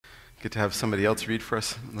Get to have somebody else read for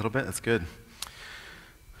us a little bit. That's good.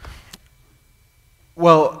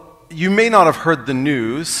 Well, you may not have heard the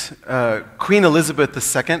news. Queen Elizabeth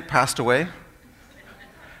II passed away.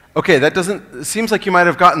 Okay, it seems like you might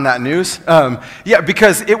have gotten that news. Yeah,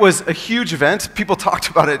 because it was a huge event. People talked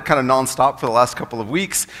about it kind of nonstop for the last couple of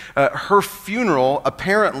weeks. Her funeral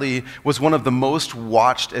apparently was one of the most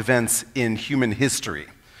watched events in human history.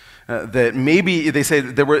 That maybe, they say,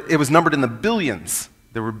 it was numbered in the billions.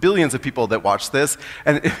 There were billions of people that watched this,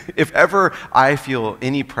 and if ever I feel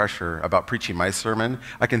any pressure about preaching my sermon,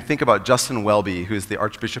 I can think about Justin Welby, who's the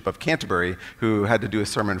Archbishop of Canterbury, who had to do a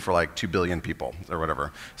sermon for like 2 billion people or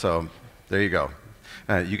whatever. So there you go.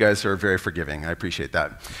 You guys are very forgiving. I appreciate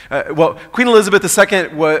that. Well, Queen Elizabeth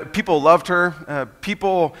II, people loved her.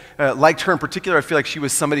 People liked her in particular. I feel like she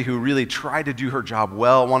was somebody who really tried to do her job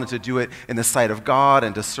well, wanted to do it in the sight of God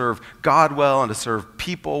and to serve God well and to serve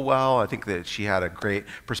people well. I think that she had a great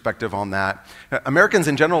perspective on that. Americans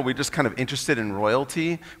in general, we're just kind of interested in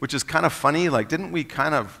royalty, which is kind of funny. Like, didn't we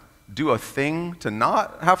kind of do a thing to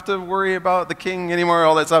not have to worry about the king anymore,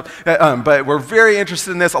 all that stuff. But we're very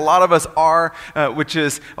interested in this. A lot of us are, which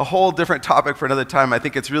is a whole different topic for another time. I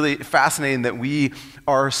think it's really fascinating that we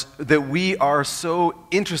are so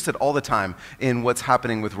interested all the time in what's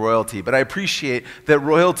happening with royalty. But I appreciate that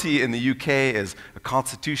royalty in the UK is a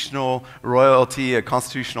constitutional royalty, a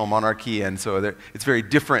constitutional monarchy, and so it's very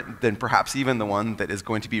different than perhaps even the one that is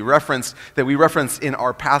going to be referenced, that we referenced in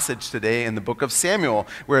our passage today in the book of Samuel,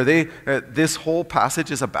 where this whole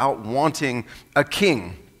passage is about wanting a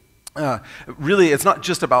king. Really, it's not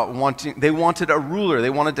just about they wanted a ruler.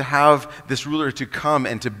 They wanted to have this ruler to come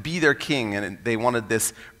and to be their king, and they wanted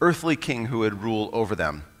this earthly king who would rule over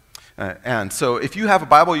them. And so if you have a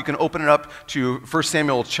Bible, you can open it up to 1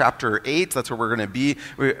 Samuel chapter 8. That's where we're going to be.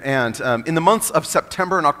 And in the months of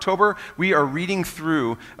September and October, we are reading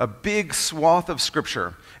through a big swath of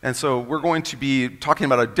Scripture. And so we're going to be talking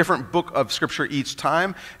about a different book of Scripture each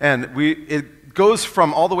time. And it goes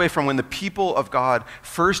from all the way from when the people of God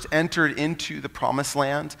first entered into the Promised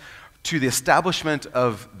Land to the establishment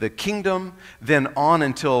of the kingdom, then on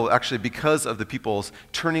until actually because of the people's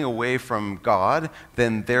turning away from God,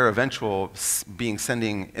 then their eventual being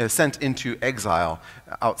sent into exile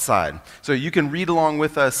outside. So you can read along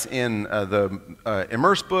with us in the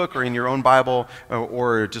Immerse book or in your own Bible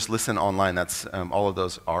or just listen online. That's all of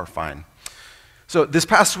those are fine. So this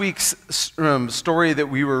past week's story that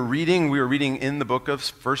we were reading in the book of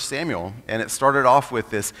 1 Samuel, and it started off with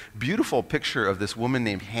this beautiful picture of this woman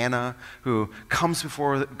named Hannah who comes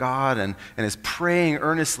before God and is praying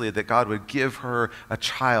earnestly that God would give her a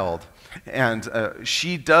child. And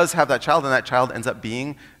she does have that child, and that child ends up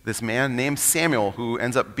being this man named Samuel, who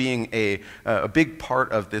ends up being a big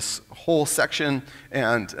part of this whole section,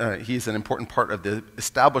 and he's an important part of the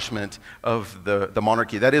establishment of the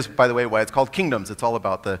monarchy. That is, by the way, why it's called kingdoms. It's all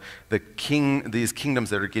about these kingdoms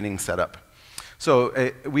that are getting set up.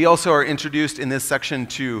 So we also are introduced in this section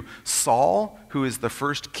to Saul, who is the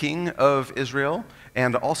first king of Israel,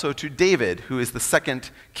 and also to David, who is the second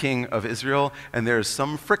king of Israel, and there's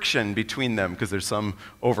some friction between them because there's some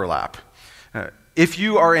overlap. If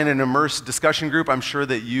you are in an immersed discussion group, I'm sure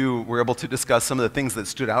that you were able to discuss some of the things that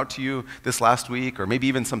stood out to you this last week, or maybe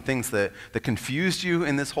even some things that confused you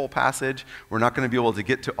in this whole passage. We're not going to be able to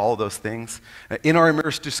get to all those things. In our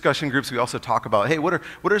immersed discussion groups, we also talk about, hey, what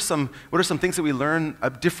are some things that we learn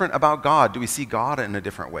different about God? Do we see God in a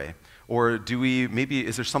different way? Or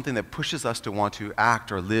is there something that pushes us to want to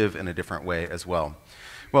act or live in a different way as well?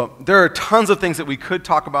 Well, there are tons of things that we could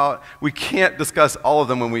talk about. We can't discuss all of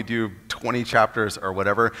them when we do 20 chapters or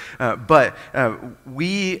whatever, but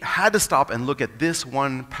we had to stop and look at this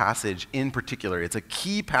one passage in particular. It's a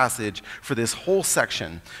key passage for this whole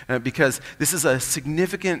section because this is a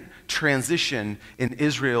significant transition in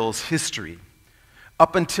Israel's history.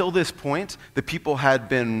 Up until this point, the people had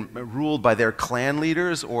been ruled by their clan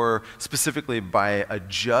leaders or specifically by a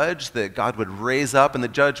judge that God would raise up, and the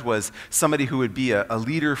judge was somebody who would be a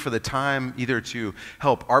leader for the time, either to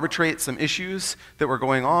help arbitrate some issues that were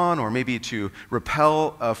going on or maybe to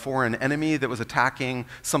repel a foreign enemy that was attacking,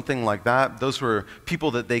 something like that. Those were people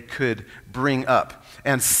that they could bring up.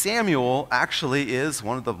 And Samuel actually is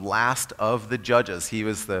one of the last of the judges. He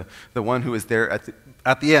was the one who was there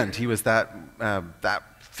at the end. He was that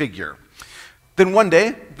figure. Then one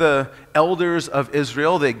day, the elders of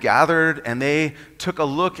Israel, they gathered and they took a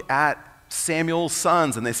look at Samuel's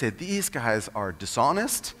sons and they said, these guys are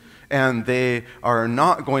dishonest and they are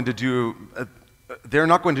not going to do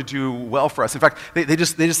well for us. In fact, they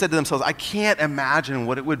just said to themselves, I can't imagine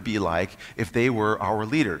what it would be like if they were our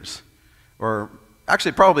leaders. Or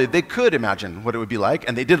actually, probably they could imagine what it would be like,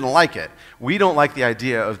 and they didn't like it. We don't like the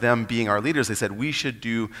idea of them being our leaders. They said, we should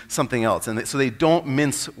do something else. And so they don't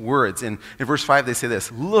mince words. In verse 5, they say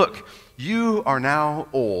this, "Look, you are now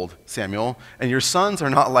old, Samuel, and your sons are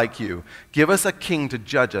not like you. Give us a king to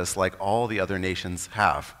judge us like all the other nations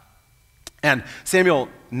have." And Samuel,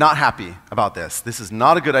 not happy about this. This is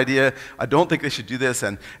not a good idea. I don't think they should do this.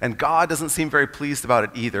 And God doesn't seem very pleased about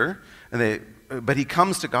it either. But he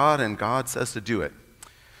comes to God, and God says to do it.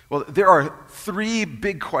 Well, there are three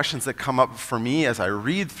big questions that come up for me as I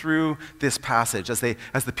read through this passage, as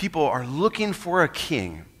the people are looking for a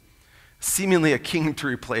king, seemingly a king to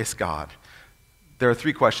replace God. There are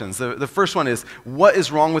three questions. The first one is, what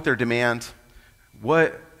is wrong with their demand?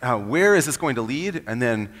 Where is this going to lead? And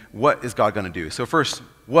then, what is God going to do? So first,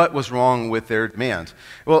 what was wrong with their demand?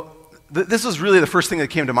 Well, this was really the first thing that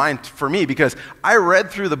came to mind for me, because I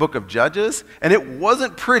read through the book of Judges, and it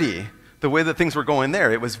wasn't pretty the way that things were going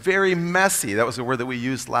there. It was very messy. That was the word that we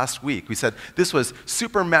used last week. We said this was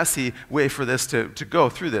super messy way for this to go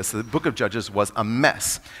through this. The book of Judges was a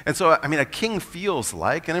mess. And so, a king feels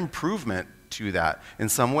like an improvement to that in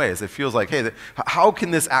some ways. It feels like, hey, how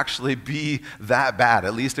can this actually be that bad?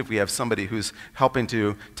 At least if we have somebody who's helping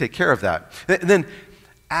to take care of that. And then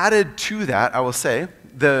added to that, I will say,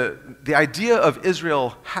 the idea of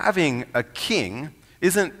Israel having a king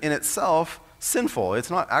isn't in itself sinful.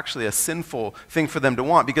 It's not actually a sinful thing for them to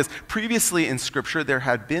want, because previously in Scripture there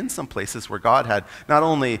had been some places where God had not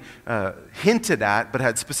only hinted at, but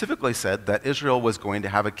had specifically said that Israel was going to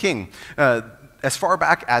have a king. As far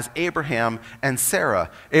back as Abraham and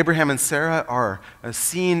Sarah. Abraham and Sarah are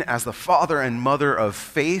seen as the father and mother of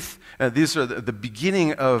faith. These are the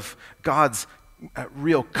beginning of God's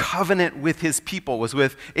real covenant with his people was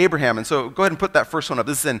with Abraham. And so go ahead and put that first one up.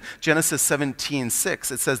 This is in Genesis 17:6.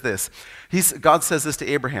 It says this. God says this to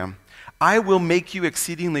Abraham, "I will make you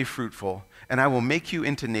exceedingly fruitful, and I will make you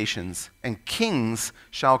into nations, and kings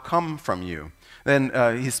shall come from you." Then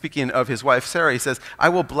he's speaking of his wife Sarah. He says, "I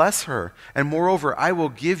will bless her, and moreover, I will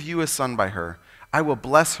give you a son by her. I will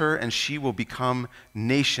bless her, and she will become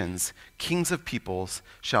nations. Kings of peoples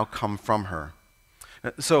shall come from her."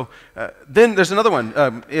 So then there's another one.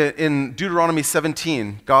 In Deuteronomy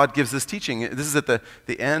 17, God gives this teaching. This is at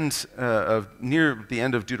the end near the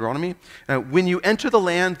end of Deuteronomy. "When you enter the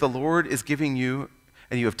land the Lord is giving you,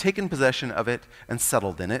 and you have taken possession of it and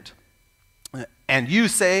settled in it, and you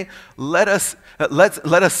say, let us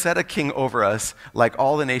set a king over us like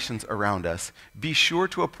all the nations around us. Be sure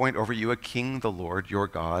to appoint over you a king the Lord your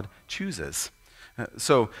God chooses."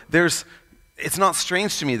 So it's not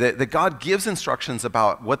strange to me that God gives instructions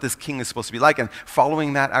about what this king is supposed to be like. And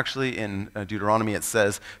following that, actually, in Deuteronomy, it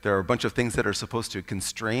says there are a bunch of things that are supposed to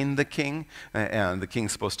constrain the king. And the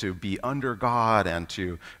king's supposed to be under God and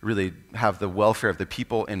to really have the welfare of the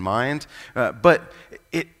people in mind. But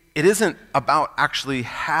it isn't about actually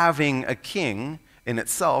having a king in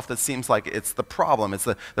itself that seems like it's the problem.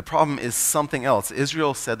 The problem is something else.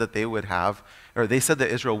 Israel said that they said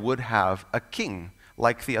that Israel would have a king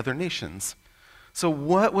like the other nations. So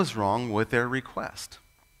what was wrong with their request?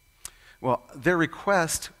 Well, their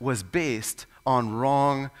request was based on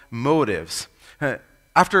wrong motives.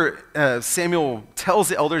 After Samuel tells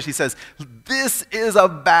the elders, he says, "This is a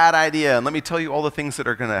bad idea, and let me tell you all the things that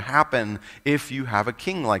are going to happen if you have a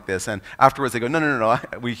king like this." And afterwards they go, no,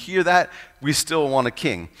 we hear that, we still want a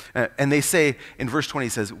king. And they say, in verse 20, he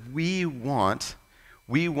says, we want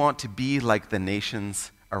to be like the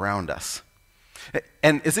nations around us.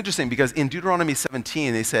 And it's interesting because in Deuteronomy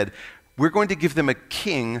 17, they said, we're going to give them a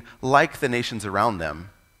king like the nations around them.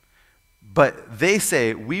 But they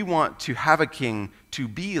say, we want to have a king to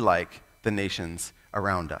be like the nations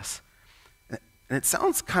around us. And it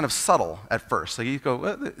sounds kind of subtle at first. So you go,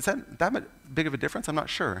 well, is that big of a difference? I'm not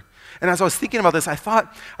sure. And as I was thinking about this, I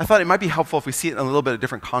thought it might be helpful if we see it in a little bit of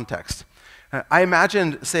different context. I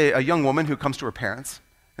imagined, say, a young woman who comes to her parents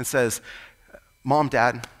and says, "Mom,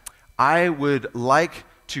 Dad, I would like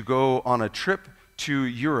to go on a trip to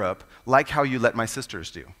Europe like how you let my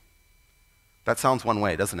sisters do." That sounds one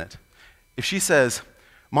way, doesn't it? If she says,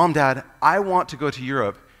 "Mom, Dad, I want to go to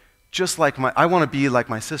Europe just like I want to be like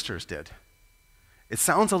my sisters did," it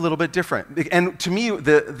sounds a little bit different. And to me,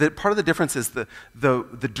 the part of the difference is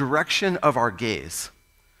the direction of our gaze.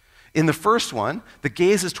 In the first one, the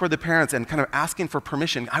gaze is toward the parents and kind of asking for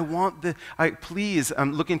permission. Please,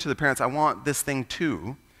 I'm looking to the parents, I want this thing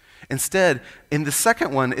too. Instead, in the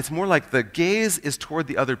second one, it's more like the gaze is toward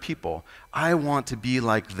the other people. I want to be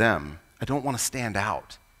like them. I don't want to stand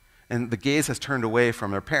out. And the gaze has turned away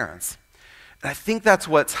from their parents. And I think that's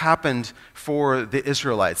what's happened for the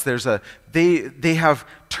Israelites. They have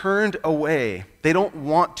turned away. They don't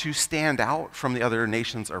want to stand out from the other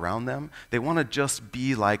nations around them. They want to just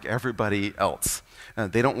be like everybody else.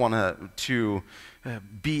 They don't want to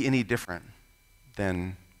be any different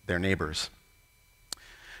than their neighbors.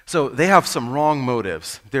 So they have some wrong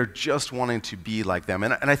motives. They're just wanting to be like them.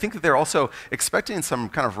 And I think that they're also expecting some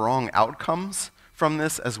kind of wrong outcomes from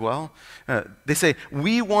this as well. They say,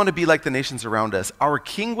 we want to be like the nations around us. Our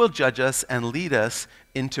king will judge us and lead us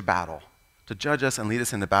into battle. To judge us and lead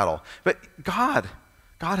us into battle. But God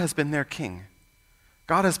has been their king.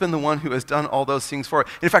 God has been the one who has done all those things for it.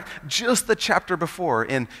 In fact, just the chapter before,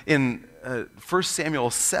 in 1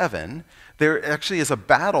 Samuel 7, there actually is a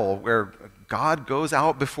battle where God goes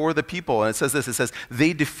out before the people, and it says this, it says,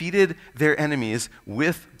 they defeated their enemies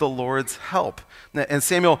with the Lord's help. And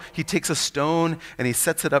Samuel, he takes a stone and he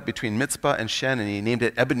sets it up between Mizpah and Shen, and he named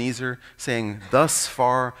it Ebenezer, saying, thus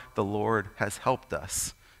far the Lord has helped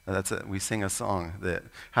us. We sing a song that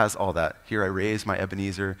has all that. Here I raise my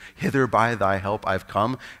Ebenezer, hither by thy help I've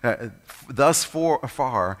come. Thus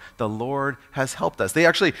far the Lord has helped us. They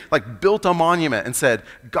actually built a monument and said,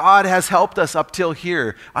 God has helped us up till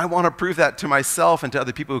here. I want to prove that to myself and to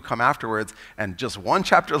other people who come afterwards. And just one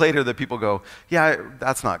chapter later, the people go, yeah,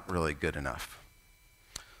 that's not really good enough.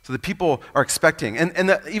 So the people are expecting,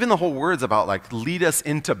 and even the whole words about lead us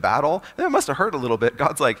into battle, that must have hurt a little bit.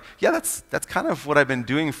 God's like, yeah, that's kind of what I've been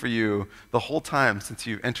doing for you the whole time since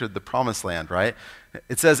you entered the promised land, right?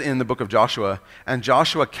 It says in the book of Joshua, and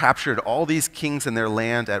Joshua captured all these kings in their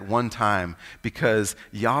land at one time because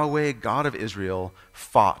Yahweh, God of Israel,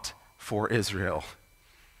 fought for Israel.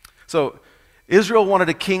 So Israel wanted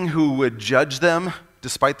a king who would judge them,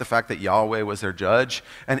 despite the fact that Yahweh was their judge.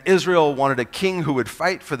 And Israel wanted a king who would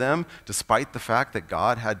fight for them, despite the fact that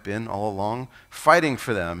God had been all along fighting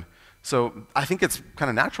for them. So I think it's kind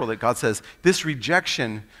of natural that God says, this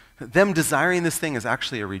rejection, them desiring this thing is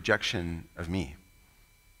actually a rejection of me.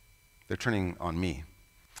 They're turning on me.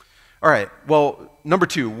 All right, well, number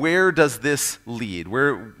 2, where does this lead?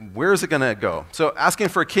 Where is it going to go? So asking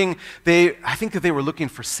for a king, I think that they were looking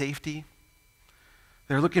for safety.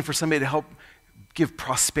 They're looking for somebody to help give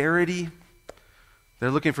prosperity.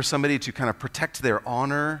 They're looking for somebody to kind of protect their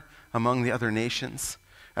honor among the other nations.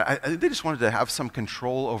 They just wanted to have some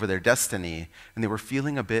control over their destiny, and they were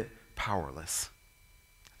feeling a bit powerless.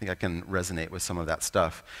 I think I can resonate with some of that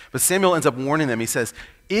stuff. But Samuel ends up warning them. He says,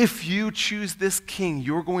 if you choose this king,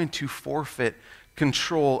 you're going to forfeit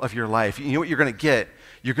control of your life. You know what you're going to get?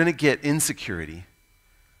 You're going to get insecurity.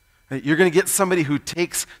 You're going to get somebody who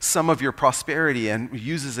takes some of your prosperity and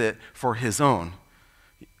uses it for his own.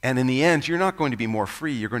 And in the end, you're not going to be more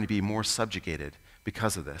free. You're going to be more subjugated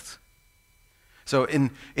because of this. So in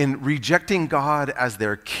rejecting God as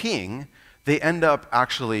their king, they end up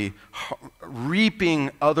actually reaping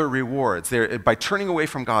other rewards. By turning away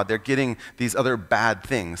from God, they're getting these other bad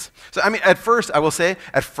things. So, at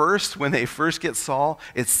first, when they first get Saul,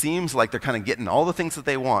 it seems like they're kind of getting all the things that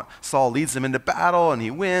they want. Saul leads them into battle, and he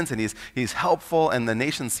wins, and he's helpful, and the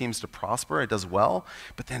nation seems to prosper. It does well.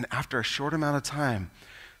 But then after a short amount of time,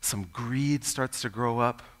 some greed starts to grow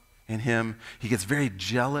up in him. He gets very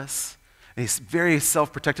jealous. And he's very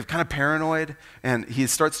self-protective, kind of paranoid, and he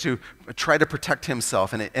starts to try to protect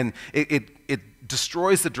himself, and it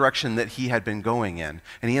destroys the direction that he had been going in.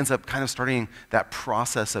 And he ends up kind of starting that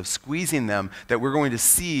process of squeezing them that we're going to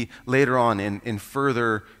see later on in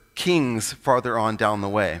further kings farther on down the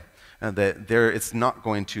way. It's not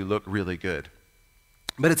going to look really good.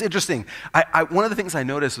 But it's interesting. One of the things I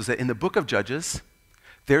noticed was that in the book of Judges,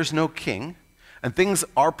 there's no king. And things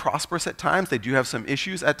are prosperous at times. They do have some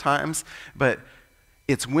issues at times. But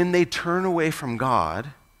it's when they turn away from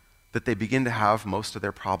God that they begin to have most of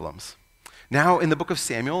their problems. Now, in the book of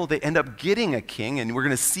Samuel, they end up getting a king, and we're going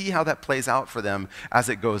to see how that plays out for them as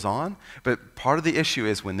it goes on. But part of the issue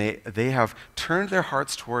is when they have turned their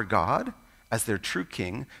hearts toward God as their true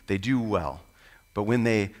king, they do well. But when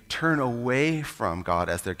they turn away from God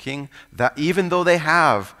as their king, that even though they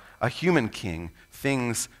have a human king,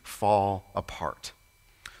 things fall apart.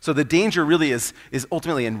 So the danger really is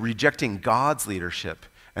ultimately in rejecting God's leadership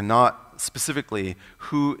and not specifically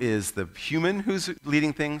who is the human who's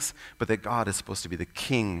leading things, but that God is supposed to be the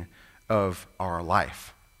king of our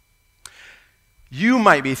life. You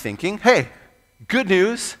might be thinking, hey, good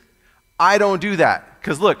news, I don't do that.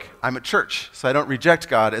 Because look, I'm at church, so I don't reject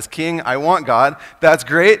God as king. I want God. That's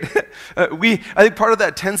great. I think part of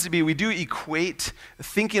that tends to be we do equate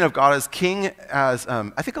thinking of God as king as,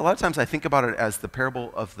 I think a lot of times I think about it as the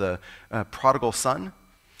parable of the prodigal son.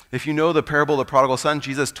 If you know the parable of the prodigal son,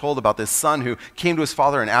 Jesus told about this son who came to his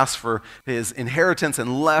father and asked for his inheritance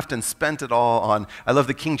and left and spent it all on, I love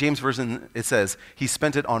the King James Version, it says, he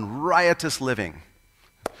spent it on riotous living.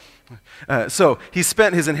 So he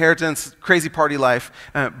spent his inheritance, crazy party life,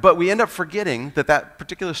 but we end up forgetting that that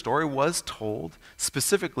particular story was told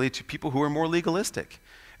specifically to people who are more legalistic.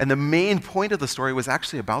 And the main point of the story was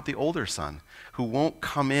actually about the older son who won't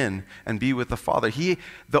come in and be with the father.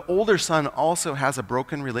 The older son also has a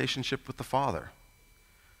broken relationship with the father.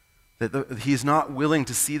 He's not willing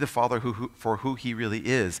to see the father for who he really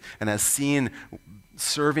is, and has seen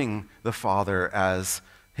serving the father as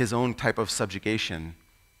his own type of subjugation.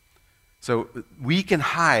 So we can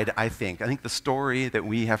hide, I think the story that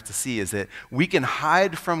we have to see is that we can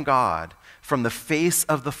hide from God, from the face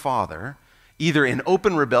of the Father, either in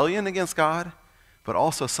open rebellion against God, but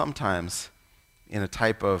also sometimes in a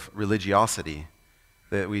type of religiosity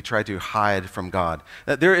that we try to hide from God.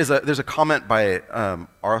 There's a comment by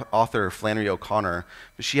our author Flannery O'Connor.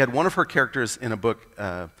 She had one of her characters in a book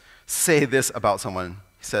say this about someone.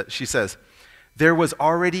 She says, "There was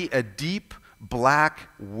already a deep, black,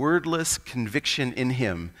 wordless conviction in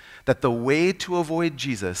him that the way to avoid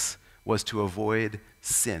Jesus was to avoid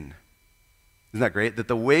sin." Isn't that great? That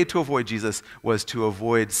the way to avoid Jesus was to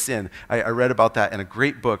avoid sin. I read about that in a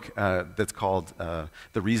great book that's called A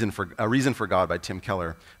Reason for God by Tim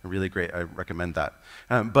Keller. Really great. I recommend that.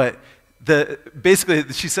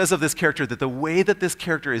 Basically, she says of this character that the way that this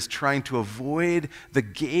character is trying to avoid the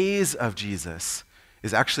gaze of Jesus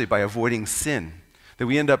is actually by avoiding sin. That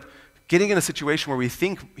we end up getting in a situation where we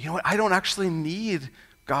think, you know what, I don't actually need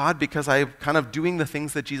God because I'm kind of doing the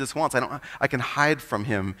things that Jesus wants. I can hide from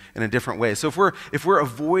him in a different way. So if we're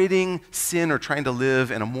avoiding sin or trying to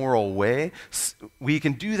live in a moral way, we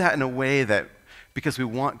can do that in a way that because we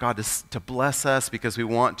want God to bless us, because we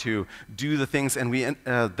want to do the things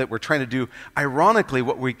that we're trying to do. Ironically,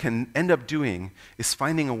 what we can end up doing is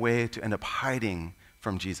finding a way to end up hiding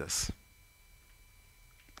from Jesus.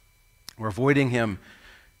 We're avoiding him.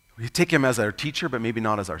 We take him as our teacher, but maybe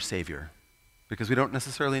not as our Savior, because we don't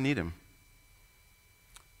necessarily need him.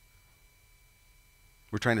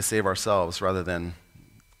 We're trying to save ourselves rather than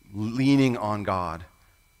leaning on God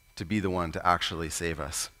to be the one to actually save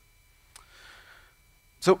us.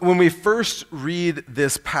 So when we first read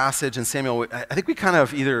this passage in Samuel, I think we kind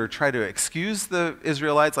of either try to excuse the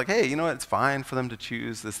Israelites, like, hey, you know what, it's fine for them to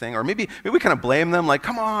choose this thing, or maybe we kind of blame them, like,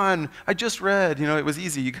 come on, I just read, it was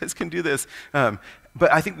easy, you guys can do this.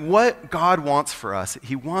 But I think what God wants for us,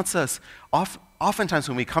 he wants us, oftentimes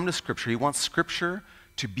when we come to Scripture, he wants Scripture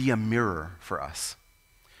to be a mirror for us.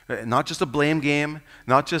 Not just a blame game,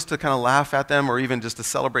 not just to kind of laugh at them or even just to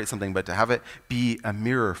celebrate something, but to have it be a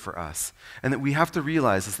mirror for us. And that we have to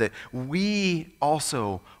realize is that we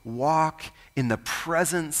also walk in the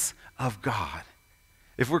presence of God.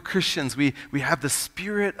 If we're Christians, we have the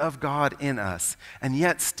Spirit of God in us, and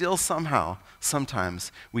yet still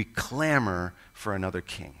sometimes we clamor for another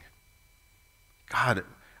king. God,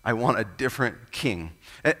 I want a different king.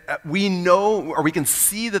 We know, or we can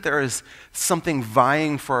see that there is something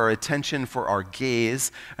vying for our attention, for our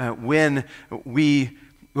gaze, when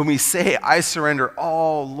we say, I surrender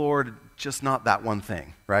all, Lord, just not that one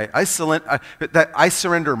thing, right? That I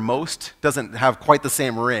surrender most doesn't have quite the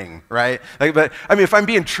same ring, right? But if I'm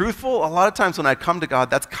being truthful, a lot of times when I come to God,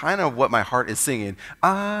 that's kind of what my heart is singing.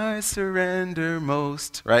 I surrender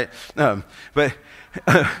most, right?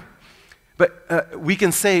 But we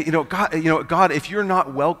can say, God, if you're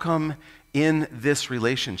not welcome in this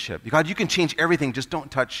relationship, God, you can change everything, just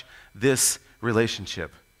don't touch this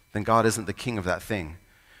relationship. Then God isn't the king of that thing.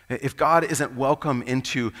 If God isn't welcome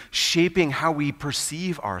into shaping how we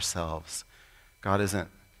perceive ourselves, God isn't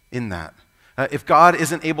in that. If God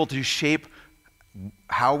isn't able to shape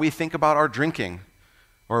how we think about our drinking,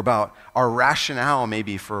 or about our rationale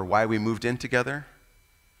maybe for why we moved in together,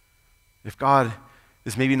 if God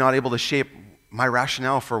is maybe not able to shape my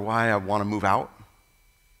rationale for why I want to move out,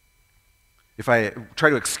 if I try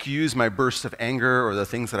to excuse my bursts of anger or the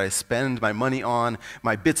things that I spend my money on,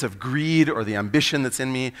 my bits of greed or the ambition that's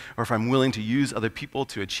in me, or if I'm willing to use other people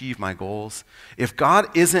to achieve my goals, if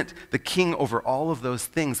God isn't the king over all of those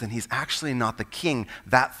things, then he's actually not the king.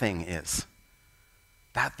 That thing is.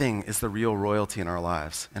 That thing is the real royalty in our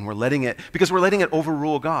lives. And we're letting it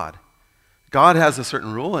overrule God. God has a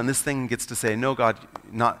certain rule, and this thing gets to say, no, God,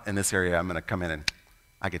 not in this area. I'm going to come in and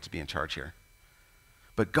I get to be in charge here.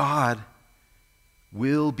 But God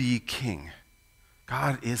will be king.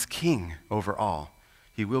 God is king over all.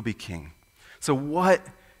 He will be king. So what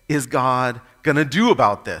is God going to do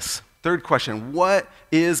about this? Third question, what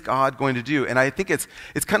is God going to do? And I think it's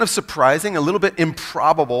kind of surprising, a little bit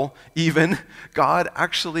improbable even. God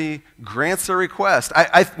actually grants a request.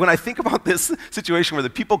 When I think about this situation where the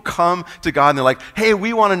people come to God and they're like, hey,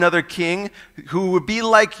 we want another king who would be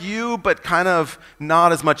like you, but kind of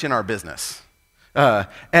not as much in our business.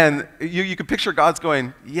 And you can picture God's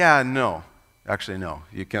going, yeah, no. Actually, no,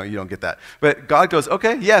 you don't get that. But God goes,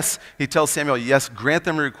 okay, yes. He tells Samuel, yes, grant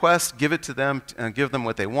them a request, give it to them, and give them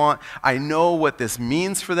what they want. I know what this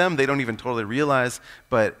means for them. They don't even totally realize,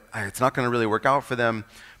 but it's not going to really work out for them.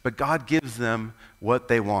 But God gives them what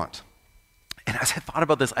they want. And as I thought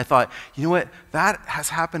about this, I thought, you know what? That has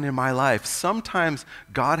happened in my life. Sometimes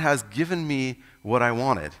God has given me what I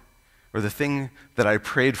wanted, or the thing that I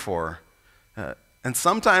prayed for. And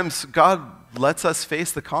sometimes God lets us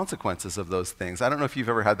face the consequences of those things. I don't know if you've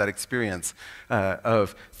ever had that experience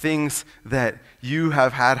of things that you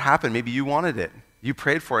have had happen. Maybe you wanted it. You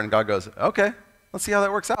prayed for it, and God goes, okay, let's see how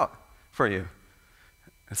that works out for you.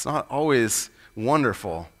 It's not always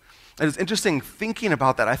wonderful. And it's interesting thinking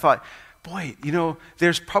about that. I thought, boy,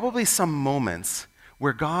 there's probably some moments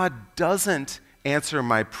where God doesn't answer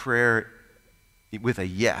my prayer with a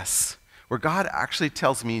yes, where God actually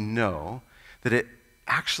tells me no, that it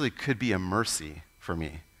actually could be a mercy for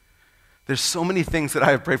me. There's so many things that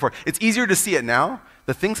I have prayed for. It's easier to see it now.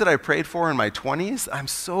 The things that I prayed for in my 20s, I'm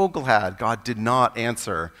so glad God did not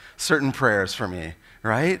answer certain prayers for me,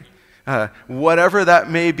 right? Whatever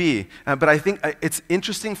that may be. But I think it's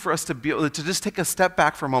interesting for us to be able to just take a step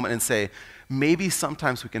back for a moment and say, maybe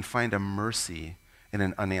sometimes we can find a mercy in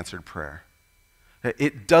an unanswered prayer.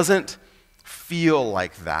 It doesn't feel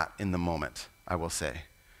like that in the moment, I will say.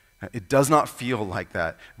 It does not feel like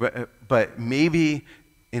that. But maybe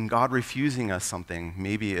in God refusing us something,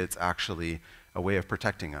 maybe it's actually a way of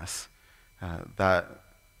protecting us that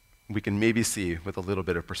we can maybe see with a little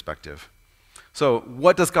bit of perspective. So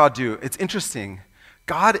what does God do? It's interesting.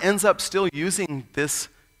 God ends up still using this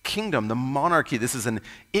kingdom, the monarchy. This is an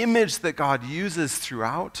image that God uses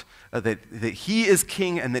throughout, that he is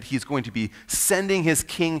king and that he's going to be sending his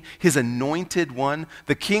king, his anointed one.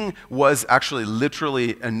 The king was actually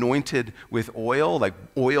literally anointed with oil, like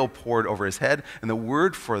oil poured over his head. And the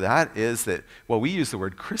word for that is that, well, we use the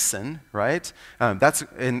word christen, right? That's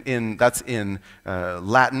in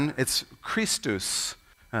Latin, it's Christus.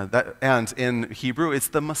 And in Hebrew, it's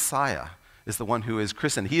the Messiah. Is the one who is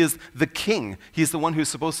christened. He is the king. He's the one who's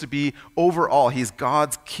supposed to be over all. He's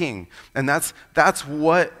God's king. And that's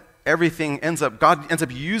what everything ends up. God ends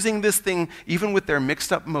up using this thing, even with their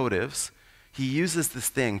mixed up motives. He uses this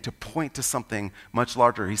thing to point to something much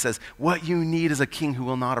larger. He says, what you need is a king who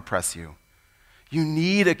will not oppress you. You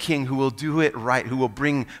need a king who will do it right, who will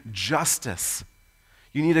bring justice.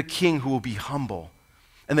 You need a king who will be humble.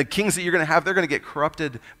 And the kings that you're going to have, they're going to get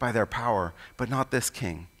corrupted by their power, but not this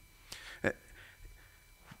king.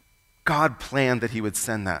 God planned that he would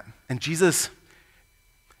send that. And Jesus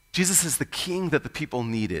is the king that the people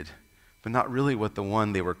needed, but not really what the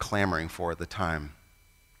one they were clamoring for at the time.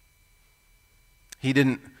 He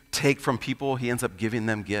didn't take from people, he ends up giving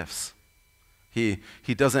them gifts. He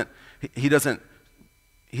doesn't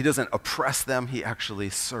oppress them, he actually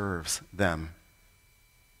serves them.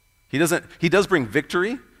 He does bring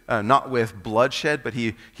victory, not with bloodshed, but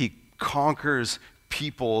he conquers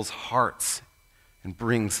people's hearts and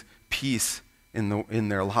brings peace in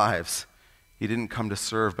their lives. He didn't come to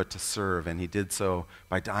serve, but to serve, and he did so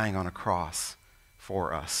by dying on a cross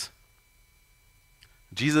for us.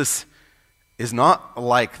 Jesus is not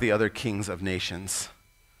like the other kings of nations.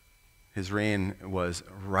 His reign was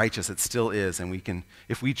righteous. It still is, and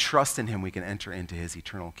if we trust in him, we can enter into his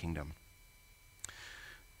eternal kingdom.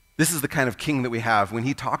 This is the kind of king that we have. When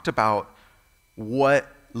he talked about what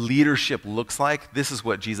leadership looks like, this is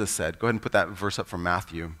what Jesus said. Go ahead and put that verse up from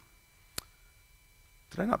Matthew.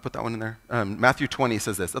 Did I not put that one in there? Matthew 20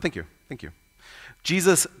 says this. Oh, thank you.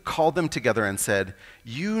 Jesus called them together and said,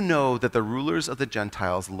 you know that the rulers of the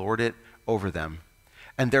Gentiles lord it over them,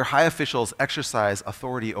 and their high officials exercise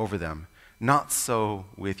authority over them. Not so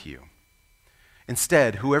with you.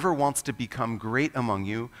 Instead, whoever wants to become great among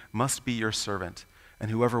you must be your servant,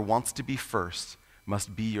 and whoever wants to be first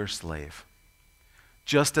must be your slave.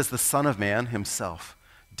 Just as the Son of Man himself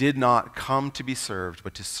did not come to be served,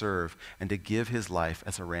 but to serve and to give his life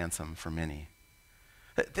as a ransom for many.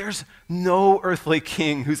 There's no earthly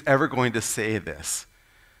king who's ever going to say this.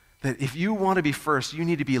 That if you want to be first, you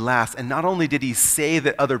need to be last. And not only did he say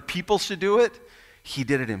that other people should do it, he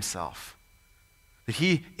did it himself. That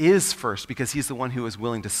he is first because he's the one who is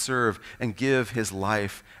willing to serve and give his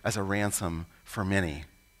life as a ransom for many.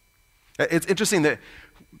 It's interesting that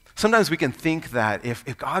sometimes we can think that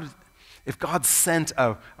if God If God sent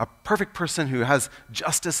a perfect person who has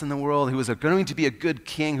justice in the world, who is going to be a good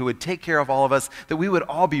king, who would take care of all of us, that we would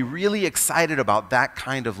all be really excited about that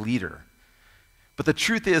kind of leader. But the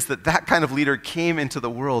truth is that that kind of leader came into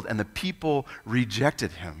the world and the people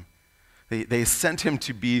rejected him. They sent him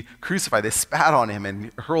to be crucified. They spat on him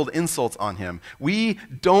and hurled insults on him.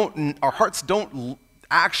 Our hearts don't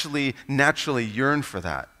actually naturally yearn for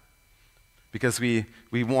that because we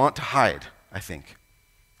want to hide, I think.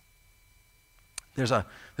 There's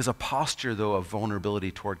a posture, though, of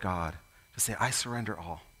vulnerability toward God to say, I surrender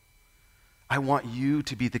all. I want you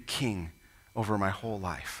to be the king over my whole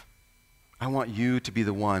life. I want you to be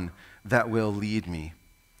the one that will lead me.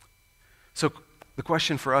 So the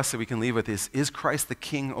question for us that we can leave with is Christ the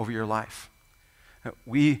king over your life?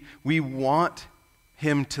 We want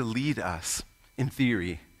him to lead us in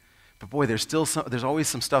theory, but boy, there's always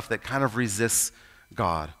some stuff that kind of resists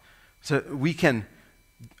God. So we can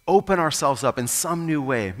open ourselves up in some new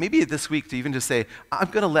way, maybe this week to even just say, I'm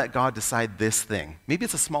going to let God decide this thing. Maybe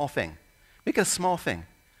it's a small thing. Make it a small thing.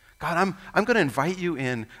 God, I'm going to invite you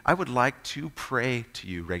in. I would like to pray to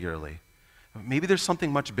you regularly. Maybe there's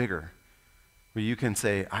something much bigger where you can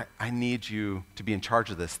say, I need you to be in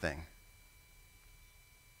charge of this thing.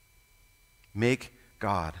 Make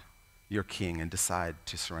God your king and decide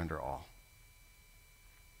to surrender all.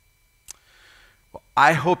 Well,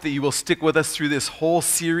 I hope that you will stick with us through this whole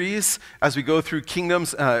series as we go through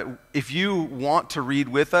Kingdoms. If you want to read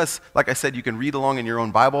with us, like I said, you can read along in your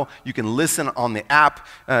own Bible. You can listen on the app.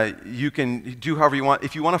 You can do however you want.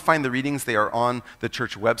 If you want to find the readings, they are on the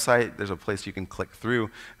church website. There's a place you can click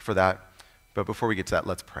through for that. But before we get to that,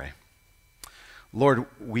 let's pray. Lord,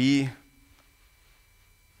 we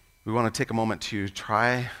want to take a moment to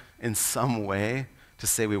try in some way to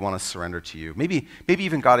say we want to surrender to you. Maybe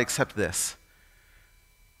even, God, accept this.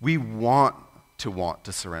 We want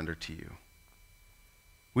to surrender to you.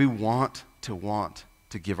 We want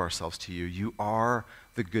to give ourselves to you. You are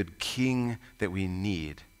the good king that we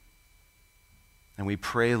need. And we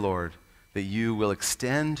pray, Lord, that you will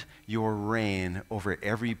extend your reign over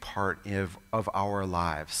every part of our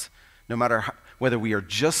lives. No matter whether we are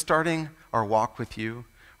just starting our walk with you,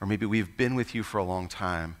 or maybe we've been with you for a long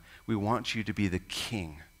time, we want you to be the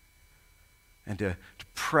king and to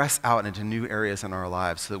press out into new areas in our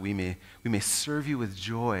lives so that we may serve you with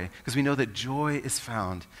joy, because we know that joy is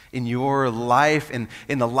found in your life and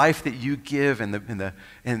in the life that you give and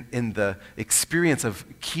in the experience of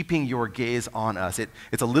keeping your gaze on us.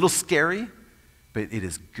 It's a little scary, but it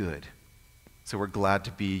is good. So we're glad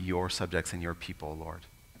to be your subjects and your people, Lord.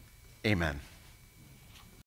 Amen.